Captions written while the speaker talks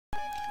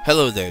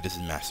Hello there, this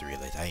is Master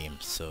Relay. I am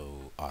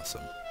so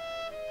awesome.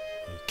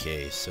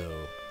 Okay, so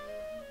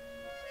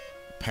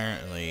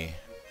apparently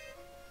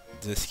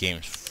this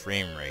game's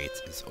frame rate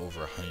is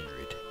over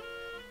 100.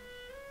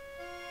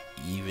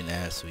 Even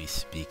as we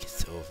speak,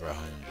 it's over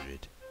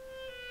 100.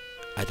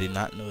 I did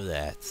not know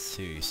that,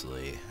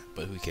 seriously,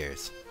 but who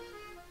cares?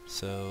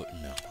 So,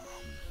 no.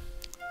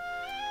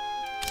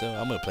 So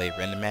I'm gonna play a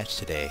random match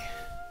today.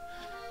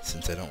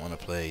 Since I don't want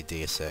to play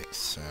Deus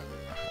Ex, I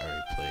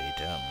already played,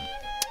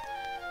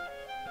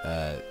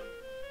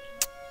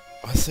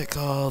 what's it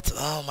called?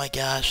 Oh my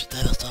gosh,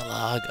 that is the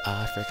log. Oh,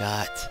 I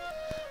forgot.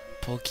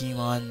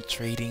 Pokemon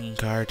Trading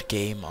Card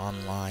Game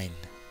Online.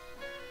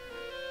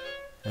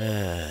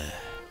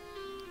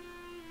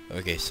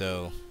 Okay,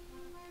 so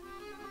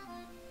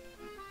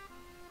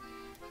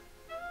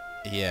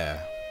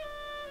yeah,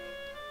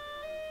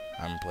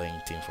 I'm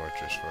playing Team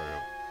Fortress for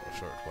a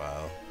short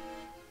while,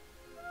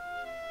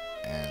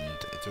 and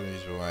the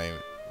reason why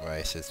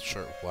I said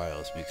short while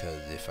is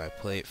because if I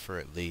play it for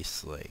at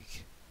least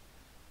like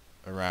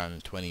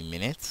around 20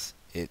 minutes,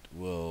 it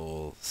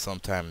will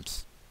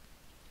sometimes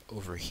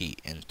overheat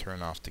and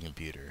turn off the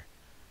computer,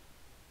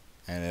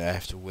 and I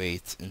have to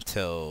wait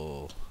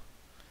until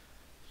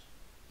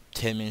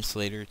 10 minutes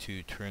later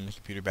to turn the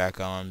computer back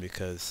on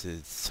because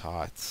it's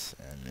hot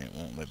and it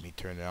won't let me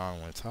turn it on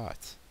when it's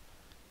hot.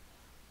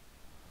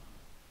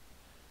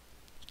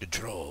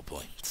 Control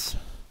points.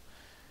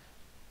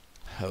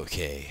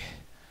 Okay,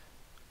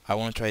 I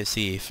want to try to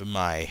see if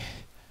my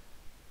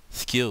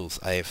skills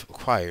I've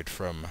acquired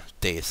from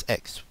Deus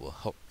Ex will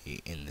help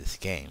me in this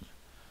game.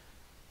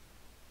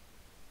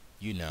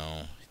 You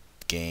know,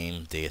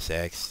 game Deus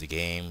Ex, the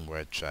game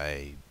which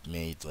I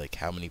made like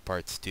how many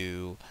parts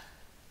do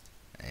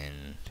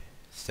and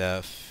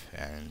stuff,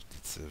 and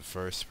it's a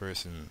first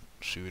person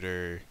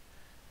shooter,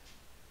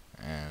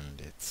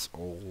 and it's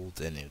old,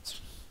 and it's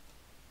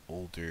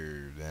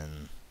older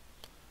than,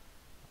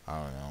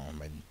 I don't know,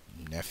 my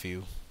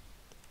nephew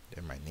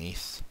and my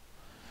niece.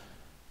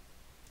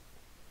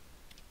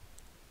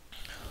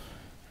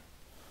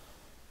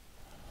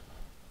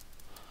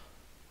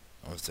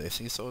 I would say,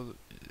 see, so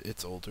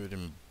it's older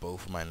than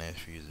both of my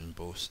nephews and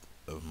both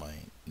of my,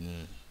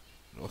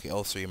 okay,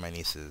 all three of my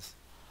nieces.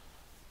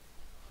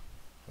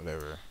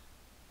 Whatever.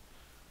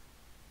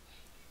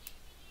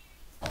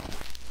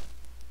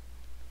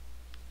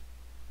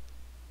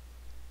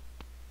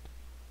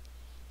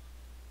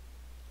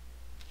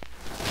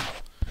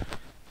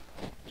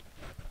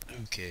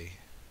 Okay.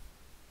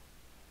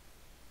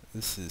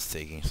 This is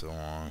taking so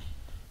long.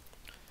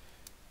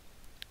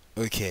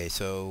 Okay,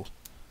 so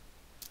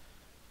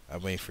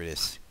I'm waiting for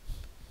this.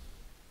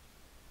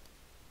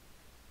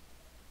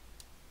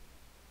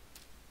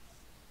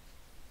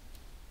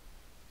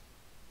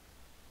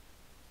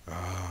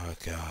 Oh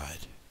God.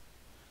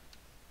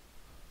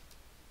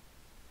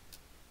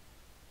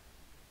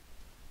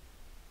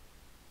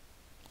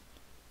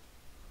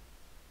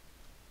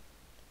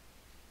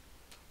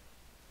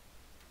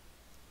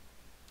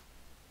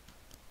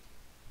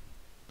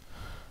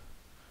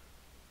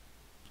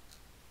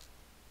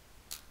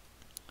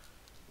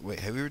 Wait,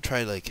 have you ever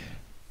tried like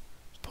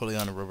pulling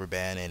on a rubber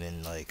band and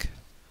then like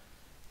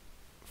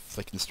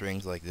flicking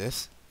strings like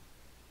this?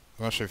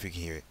 I'm not sure if you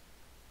can hear it.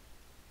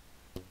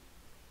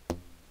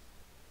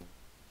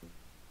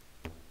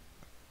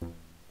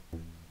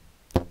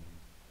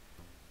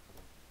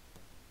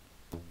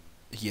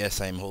 Yes,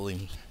 I'm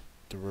holding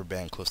the rubber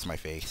band close to my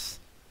face.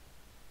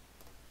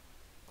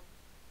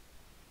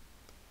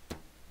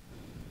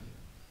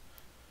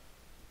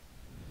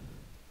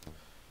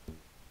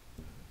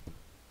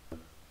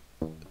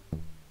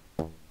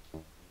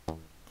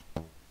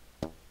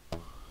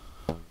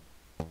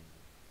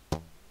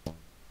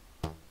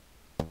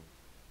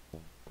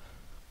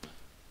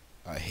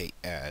 I hate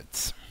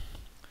ads.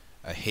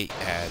 I hate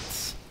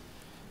ads.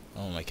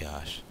 Oh my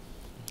gosh.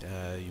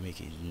 You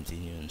make it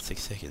continue in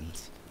 6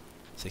 seconds.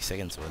 6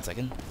 seconds, 1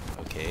 second.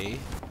 Okay.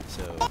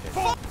 So, okay.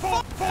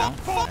 Now.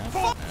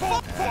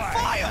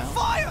 Fire!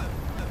 Fire!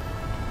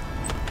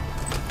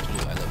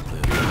 Blue, I love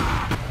blue.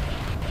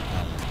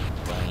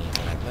 When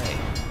can I play?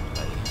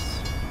 Please.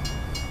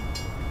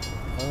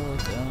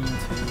 Welcome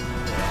to...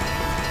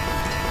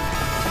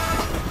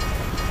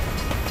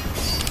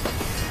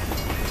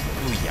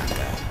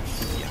 Booyaka.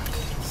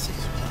 Booyaka.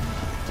 6-1.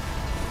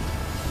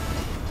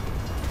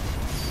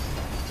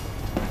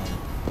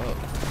 Oh.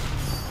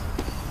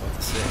 What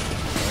to say?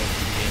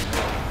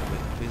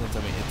 Please don't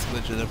tell me it's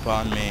glitching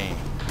upon me.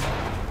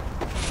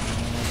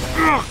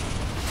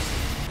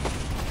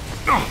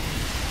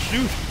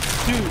 Shoot!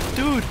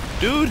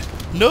 Dude!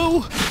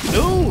 No!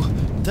 No!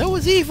 That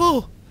was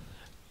evil!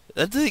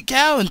 That didn't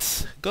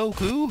count!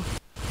 Goku!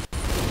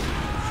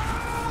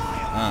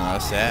 Oh,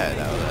 that's sad.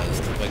 That was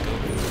just like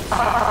Goku. I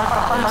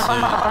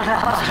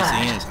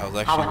was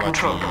actually Our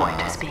control watching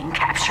point is being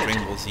captured.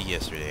 Dragon Ball Z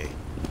yesterday.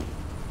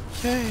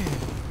 Hey!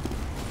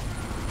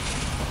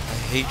 I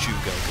hate you,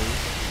 Goku.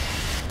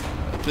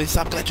 Please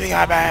stop glitching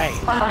on me!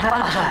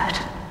 Alert!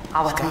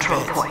 Our Stop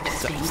control it. point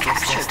is being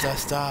captured.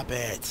 Stop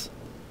it!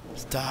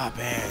 Stop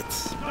it!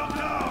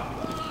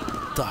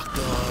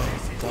 Doctor!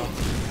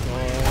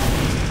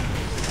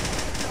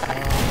 I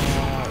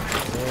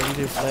need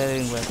a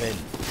flailing weapon.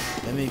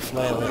 Let me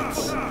flail it.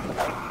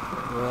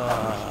 I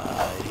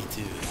need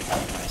to keep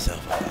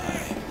myself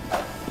alive.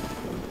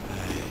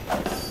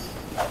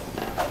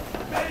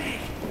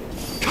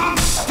 Come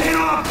stand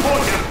on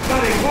board, you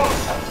bloody wolf!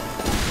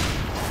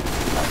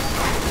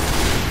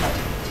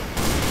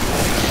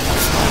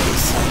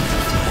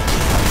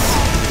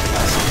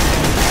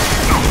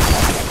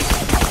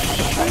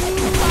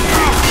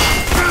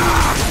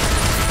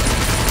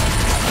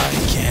 I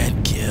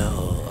can't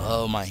kill.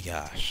 Oh my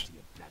gosh.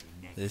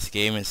 This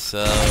game is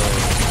so... Oh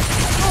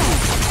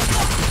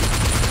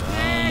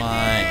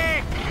my.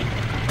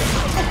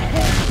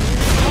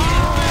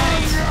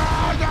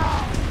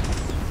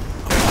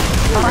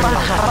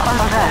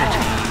 Alert!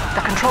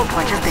 The control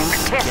point is being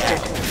tested.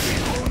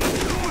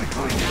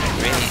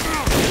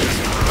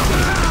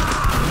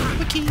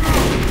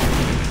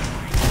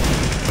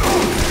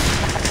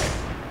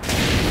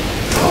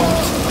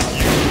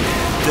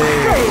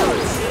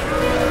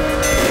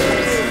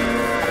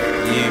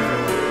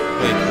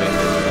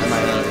 Am I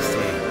on this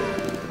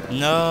thing?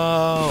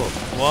 No!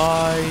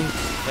 Why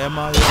am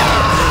I on this?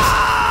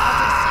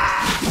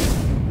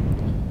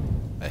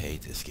 I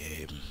hate this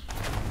game.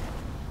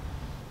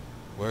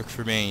 Work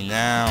for me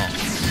now.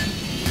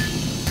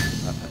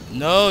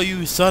 No,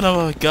 you son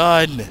of a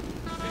gun!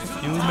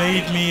 You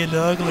made me an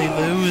ugly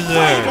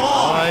loser!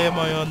 Why am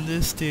I on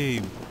this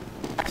team?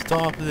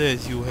 Stop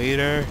this, you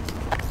hater!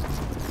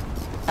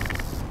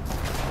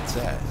 What's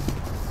that?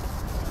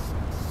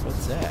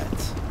 What's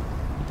that?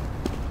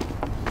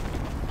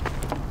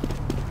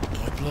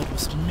 My blood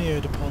was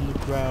smeared upon the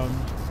ground,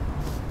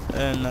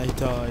 and I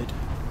died.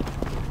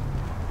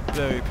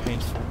 Very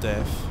painful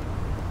death.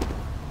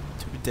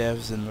 2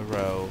 deaths in a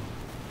row.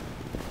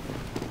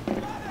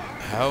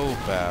 How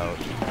about...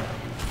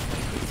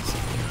 Because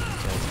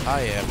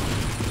I am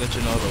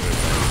glitching all over the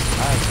place.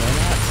 I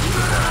cannot see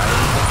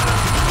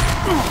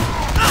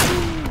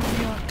what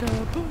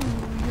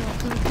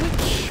Yaka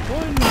glitch.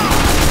 One.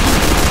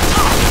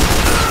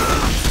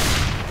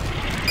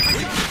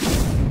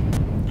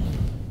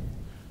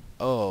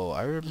 Oh,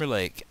 I remember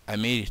like I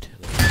made it.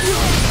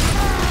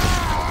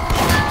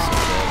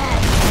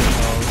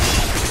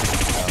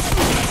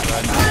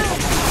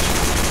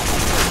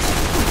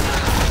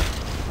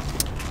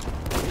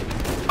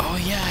 Oh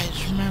yeah, I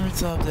just remembered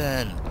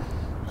something.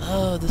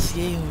 Oh, this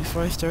game,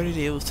 before I started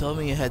it was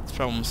telling me it had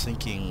problems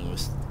syncing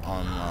with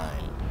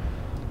online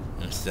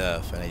and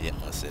stuff, and I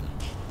didn't listen.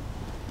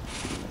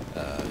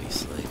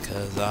 Obviously,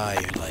 because I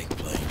like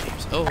playing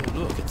games. Oh,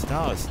 look, it's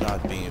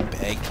not being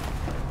begged.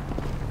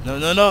 No,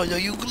 you...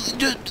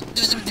 Alert!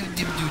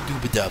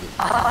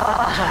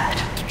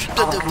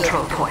 Our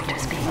control point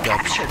is being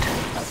captured.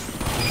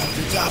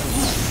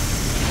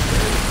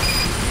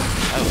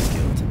 I was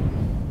killed.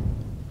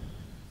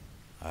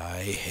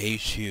 I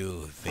hate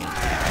you,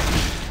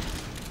 Vintage.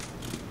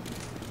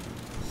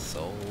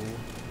 Soul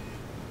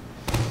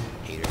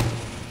hater.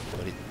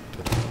 Put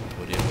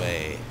it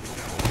away.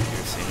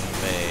 Piercing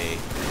away.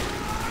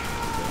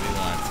 Nobody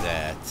wants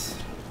that.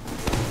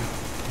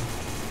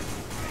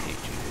 I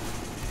hate you.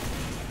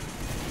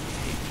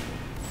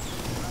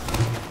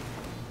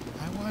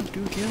 I want to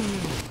kill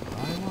you. I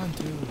want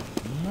to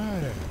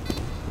murder.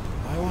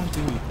 I want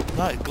to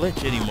not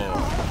glitch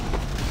anymore.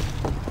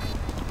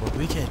 But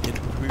we can't get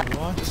what we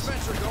want.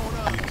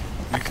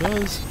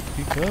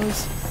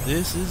 Because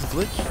this is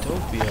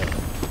Glitchtopia.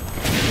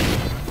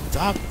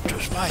 Stop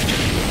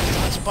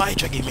spy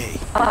checking me.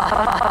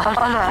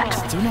 Alert!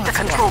 Do not The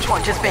control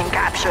point is being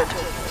captured.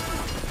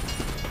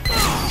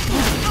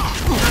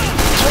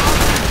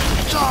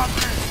 Stop!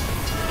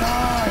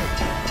 Die!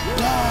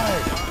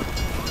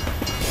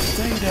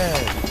 Stay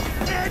dead.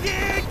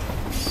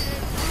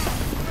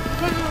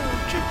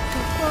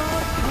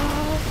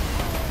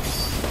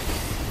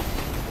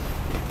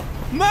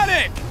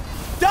 Medic!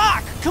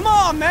 Doc! Come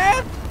on,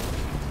 man!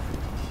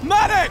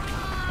 Medic!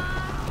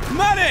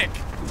 Medic!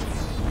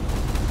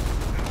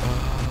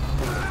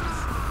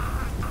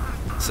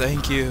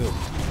 Thank you.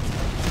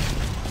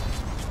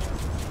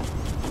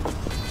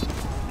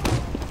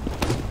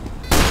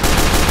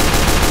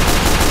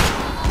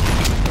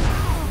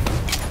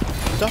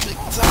 Stop it.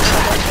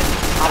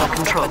 Our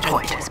control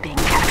point is being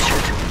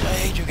captured. I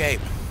hate your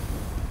game.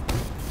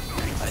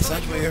 I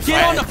thought we were friends.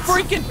 Get on the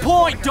freaking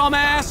point,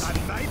 dumbass!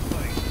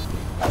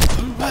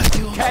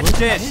 Catch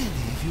this!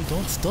 If you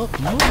don't stop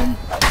moving.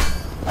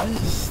 I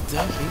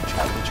still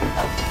hate you,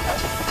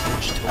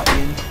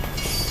 Glitchtopian.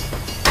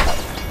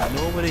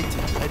 Nobody, I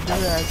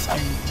never asked you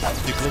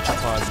to glitch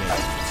upon me.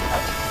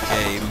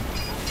 Game.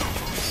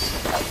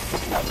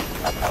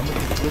 I'm the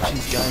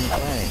glitchiest guy in the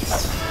planet.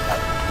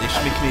 They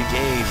should make me a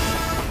game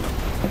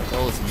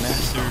called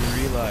Master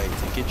Relay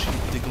to get you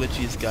the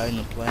glitchiest guy in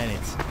the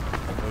planet.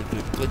 Or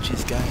the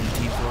glitchiest guy in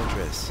Team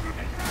Fortress.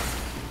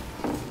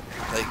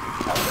 Like...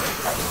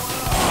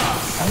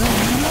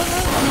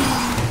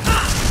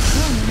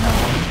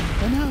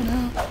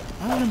 No,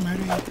 I wanna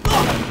murder you.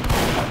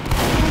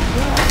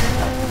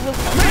 Alert.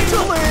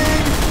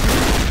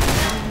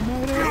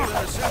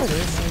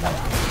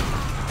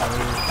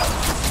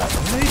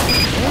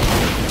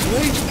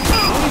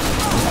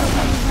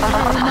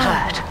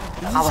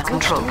 Our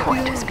control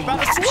point is being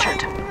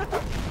captured.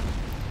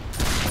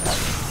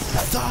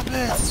 Stop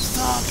it!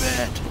 Stop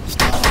it!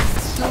 Stop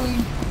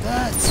doing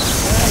that!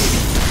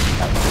 Hey!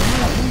 I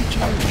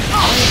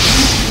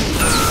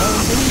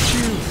hate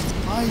you!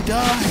 I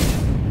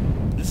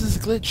died! This is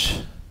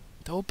Glitch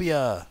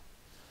Topia!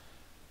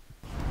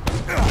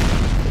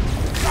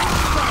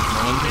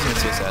 One reason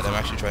it's so sad, I'm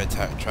actually trying to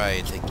try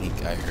a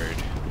technique I heard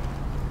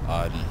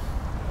on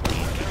the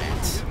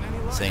internet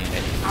saying that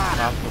if you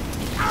pop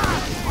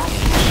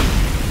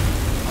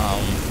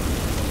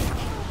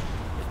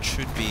it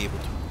should be able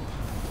to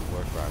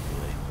work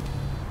properly.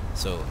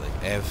 So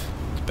like F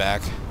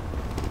back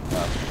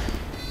up.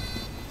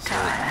 So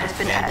Time has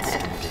been added.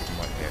 get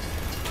more air.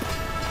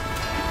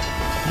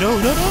 No,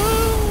 no, no!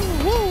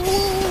 Whoa,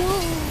 whoa,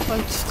 whoa! I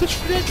just glitched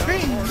through that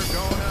train. That was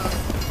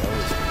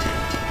weird.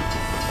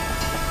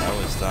 That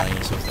was not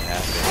even supposed to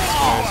happen.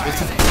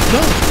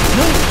 No,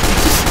 no!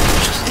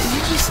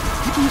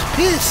 He was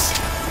pissed.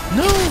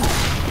 No!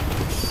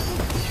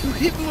 You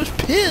hit me with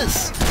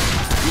piss.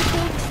 You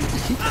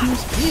hit me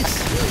with piss.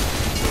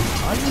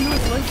 I didn't know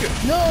it like it.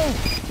 No!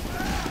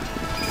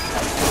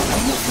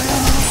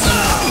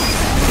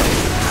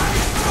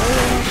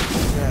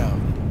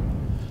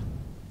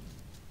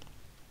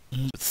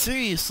 But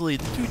seriously,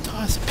 the dude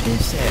tossed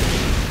piss at me.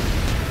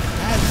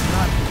 That's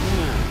not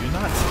cool. You're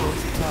not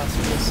supposed to toss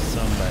piss at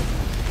somebody.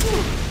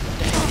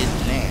 That is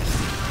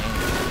nasty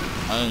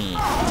and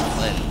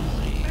uncleanly.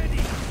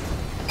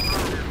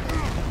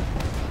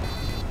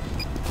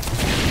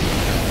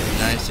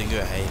 Nice thing, I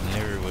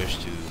never wish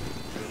to. I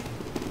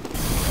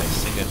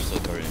think I'm still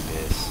covered in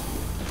piss.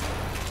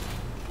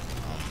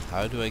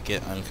 How do I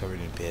get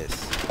uncovered in piss?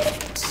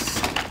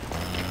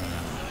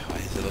 Why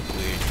does it look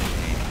weird to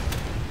me?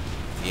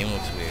 The game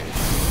looks weird.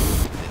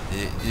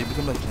 Did it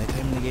become like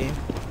nighttime in the game?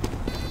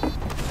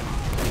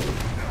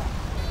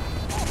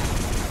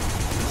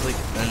 It's like,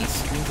 and the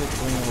screen's like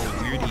going all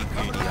weirdy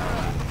on me.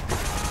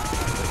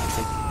 Like it's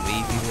like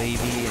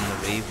wavy, and the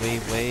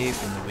wave,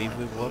 and the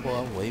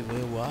wave,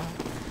 what?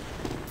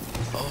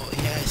 Oh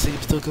yeah, I see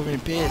I'm still covered in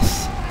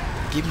piss.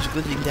 The game's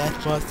glitching that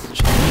much.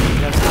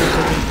 I'm still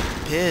covered in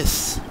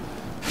piss.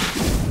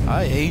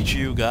 I hate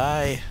you,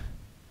 guy.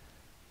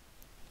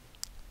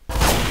 I'm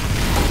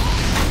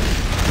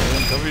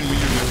covering me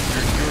with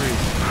mercury,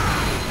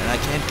 and I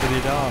can't get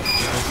it off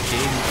because the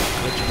game is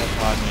glitching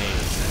upon me.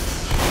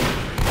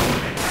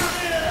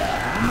 I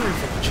wonder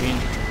if I can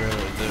change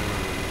the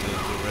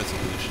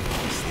resolution.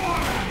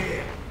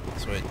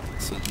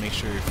 So to make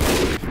sure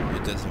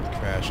it doesn't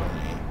crash on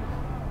me.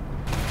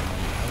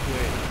 How do I?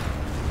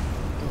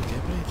 Okay,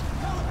 wait.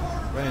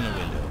 Right in the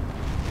window.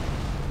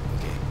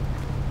 Okay.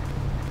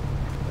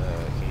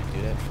 Can you do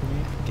that for me,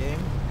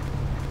 game?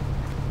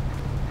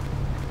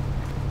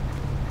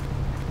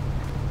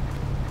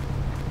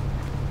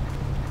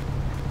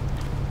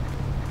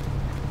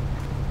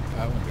 I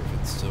wonder if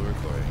it's still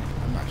recording.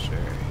 I'm not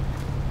sure.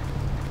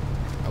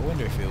 I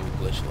wonder if it will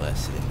glitch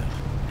less in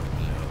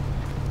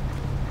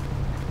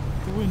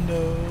the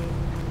window.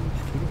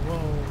 To the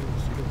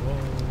walls, to the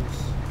walls.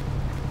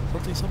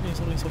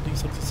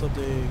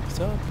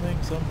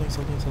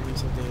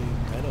 Something.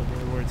 I don't know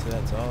the words to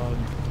that song.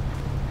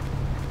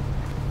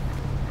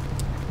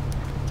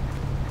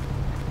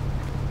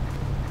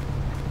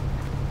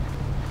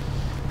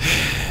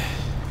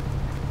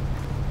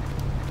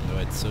 You know,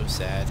 it's so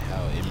sad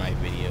how in my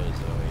videos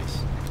always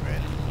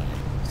randomly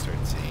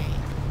start seeing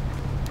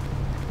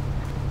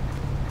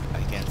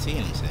I can't see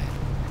anything.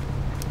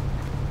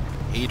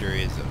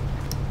 Haterism.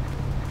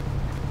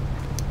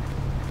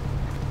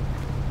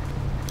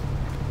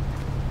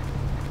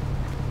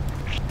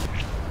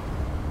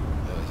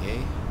 Okay.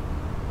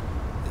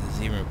 Is this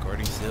even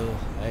recording still?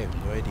 I have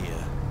no idea.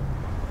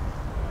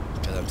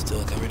 Because I'm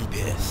still covered in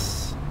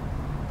piss.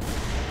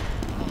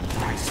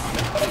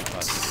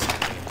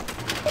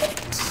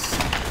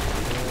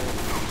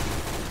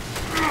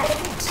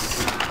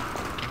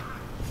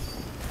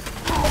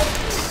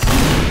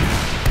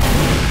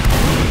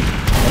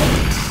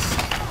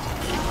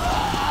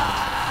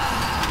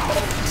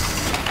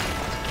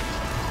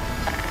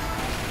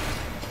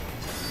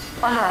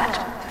 Alert.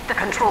 The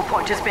control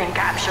point is being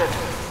captured.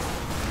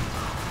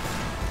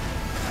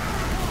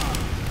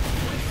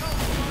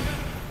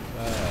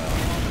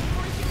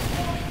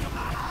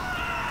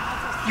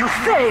 You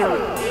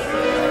failed!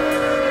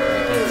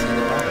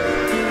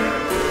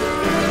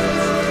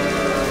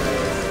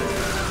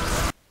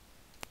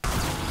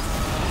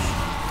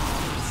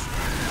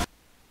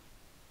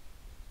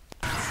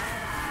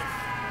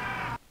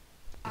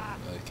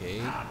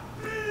 Okay. I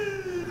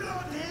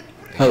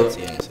Hello. can't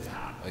see anything.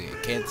 Okay, I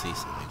can't see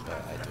something,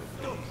 but I don't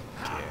really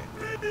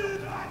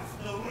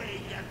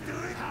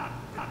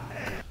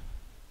care.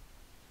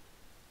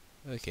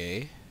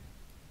 Okay.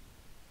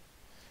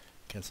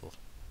 Cancel.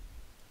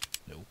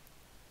 No.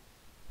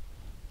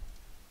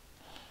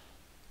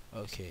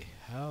 Okay,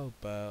 how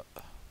about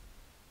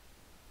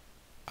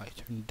I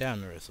turned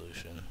down the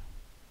resolution.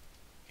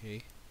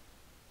 Okay.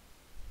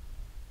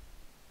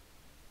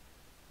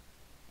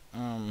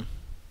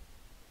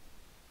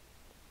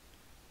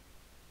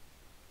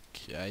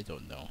 I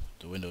don't know.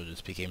 The window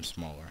just became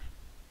smaller.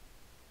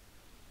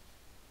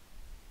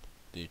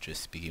 It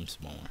just became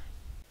smaller.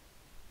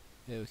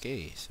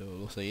 Okay, so it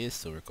looks like it's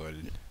still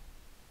recorded.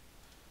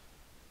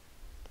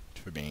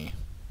 For me.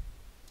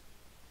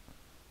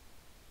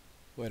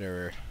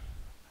 Whatever.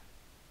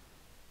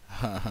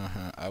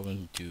 I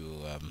want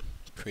to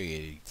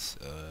create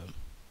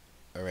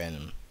a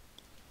random.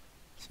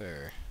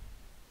 Sir.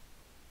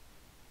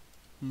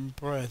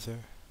 Brother.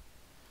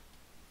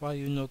 Why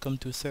you no come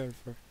to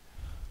server?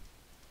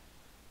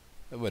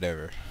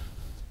 Whatever.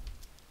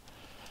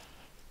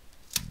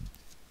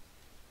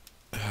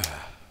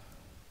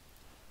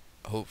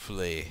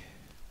 Hopefully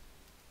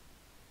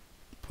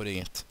putting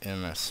it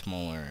in a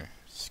smaller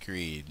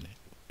screen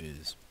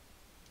is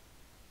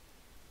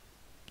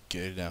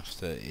good enough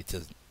that it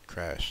doesn't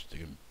crash the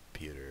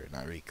computer.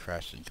 Not really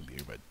crash the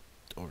computer, but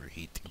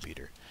overheat the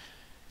computer.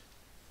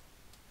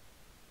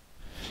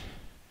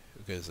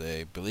 Because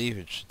I believe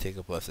it should take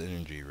up less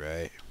energy,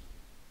 right?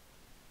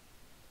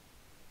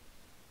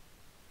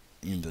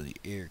 Even though the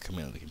air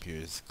coming out of the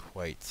computer is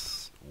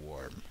quite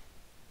warm.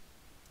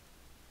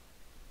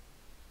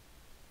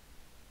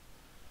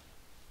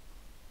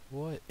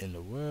 What in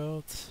the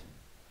world?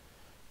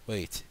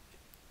 Wait.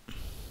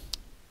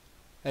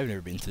 I've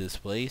never been to this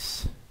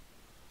place.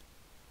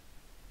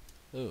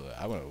 Oh,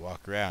 I want to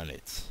walk around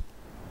it.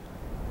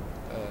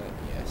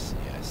 Yes.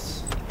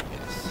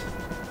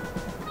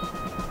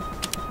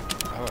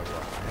 I want to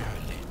walk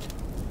around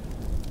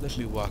it. Let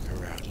me walk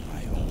around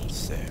my own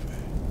server.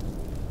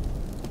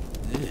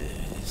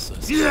 This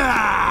looks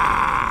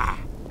like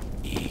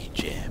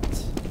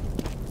Egypt.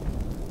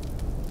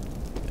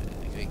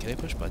 Okay, can I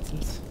push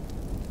buttons?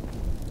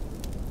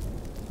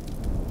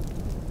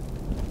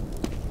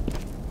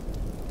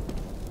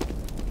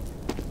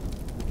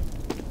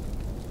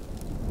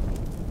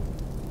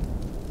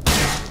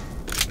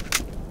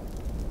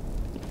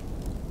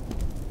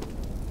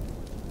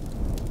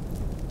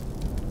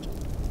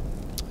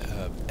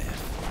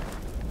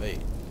 Wait,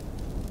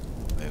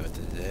 what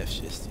did the F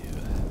just do?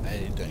 I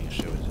didn't even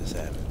sure what just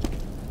happened.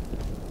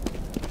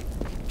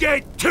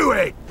 Get to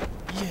it!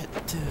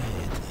 Get to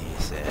it,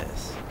 he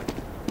says.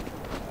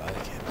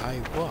 Okay,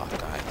 I walk,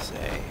 I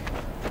say.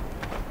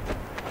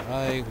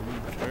 I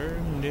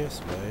turn this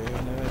way,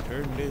 and I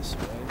turn this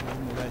way,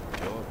 and I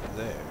go up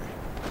there.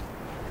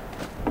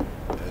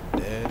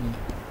 And then,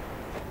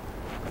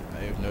 I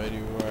have no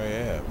idea where I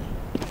am.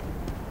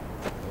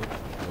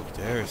 Oh, look,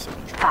 there's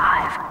someone.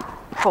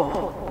 5,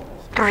 4,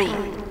 3,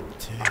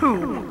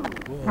 2,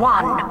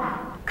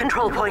 1.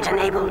 Control point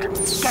enabled. Get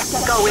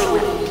going.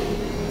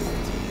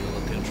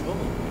 Steal control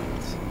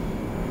points.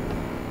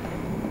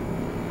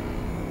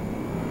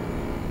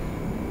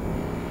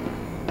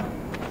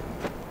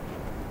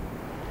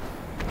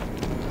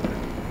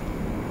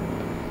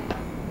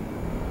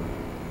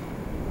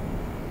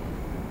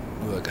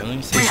 Look, I'm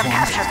only We have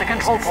captured the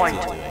control point.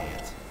 Still doing it.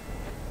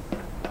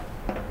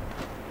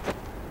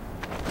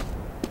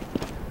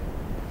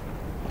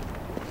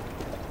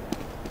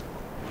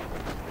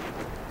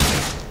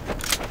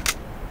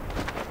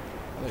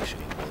 I like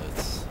shooting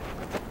bullets.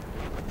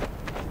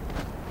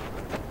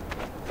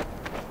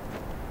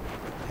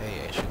 Hey,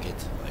 I should get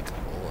like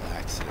all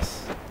access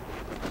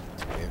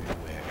to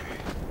everywhere,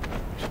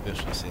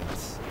 especially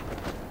since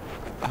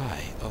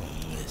I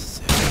own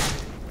this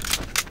server.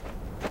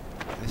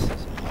 This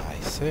is my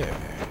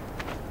server.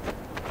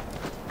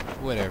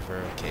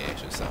 Whatever. Okay, I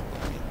should stop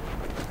looking.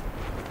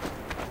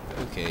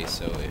 Okay,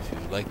 so if you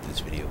like this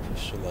video,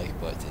 push the like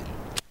button.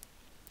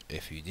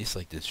 If you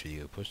dislike this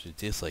video, push the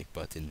dislike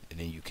button, and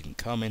then you can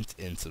comment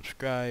and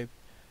subscribe,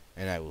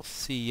 and I will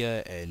see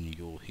ya, and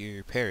you'll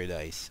hear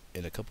paradise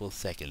in a couple of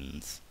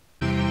seconds.